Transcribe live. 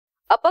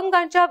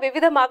अपंगांच्या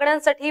विविध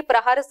मागण्यांसाठी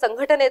प्रहार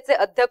संघटनेचे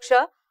अध्यक्ष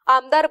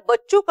आमदार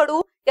बच्चू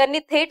कडू यांनी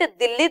थेट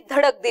दिल्लीत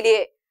धडक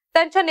दिलीये।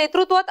 त्यांच्या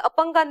नेतृत्वात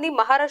अपंगांनी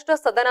महाराष्ट्र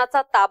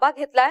सदनाचा ताबा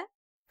घेतलाय।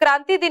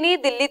 क्रांती दिनी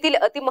दिल्लीतील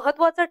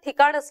अतिमहत्त्वाचं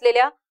ठिकाण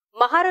असलेल्या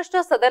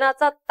महाराष्ट्र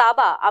सदनाचा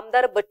ताबा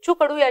आमदार बच्चू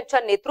कडू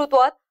यांच्या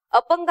नेतृत्वात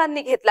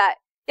अपंगांनी घेतलाय।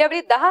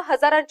 यावेळी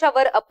 10,000च्या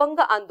वर अपंग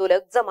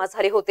आंदोलक जमा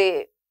झाले होते।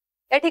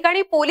 या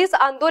ठिकाणी पोलीस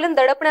आंदोलन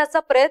दडपण्याचा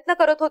प्रयत्न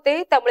करत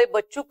होते, त्यामुळे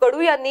बच्चू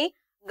कडू यांनी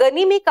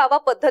गनिमी कावा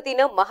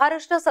पद्धतीने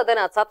महाराष्ट्र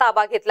सदनाचा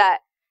ताबा घेतलाय।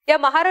 या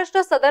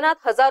महाराष्ट्र सदनात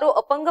हजारो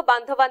अपंग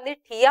बांधवांनी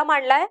ठिय्या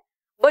मांडलाय।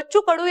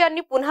 बच्चू कडू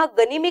यांनी पुन्हा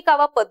गनिमी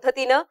कावा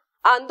पद्धतीने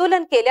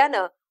आंदोलन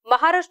केल्यानं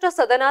महाराष्ट्र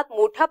सदनात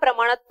मोठ्या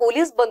प्रमाणात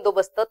पोलीस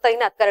बंदोबस्त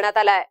तैनात करण्यात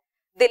आलाय।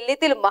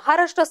 दिल्लीतील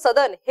महाराष्ट्र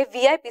सदन हे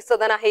वीआईपी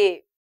सदन आहे।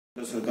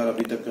 सरकार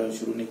अभी तक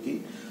शुरू नहीं की।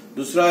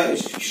 दूसरा,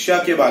 शिक्षा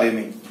के बारे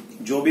में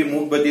जो भी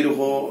मूक बधिर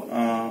हो,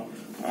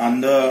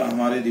 अंध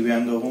हमारे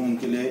दिव्यांग हो,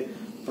 उनके लिए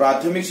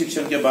प्राथमिक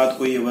शिक्षण के बाद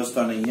कोई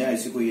व्यवस्था नहीं है,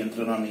 ऐसी कोई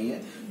यंत्रणा नहीं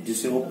है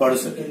जिससे वो पढ़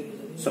सके।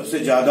 सबसे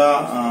ज्यादा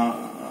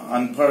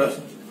अनपढ़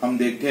हम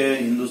देखते हैं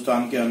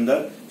हिंदुस्तान के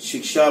अंदर।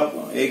 शिक्षा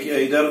एक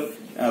इधर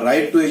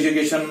राइट टू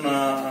एजुकेशन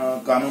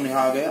कानून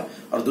यहाँ आ गया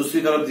और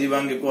दूसरी तरफ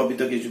दिव्यांग को अभी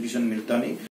तक एजुकेशन मिलता नहीं।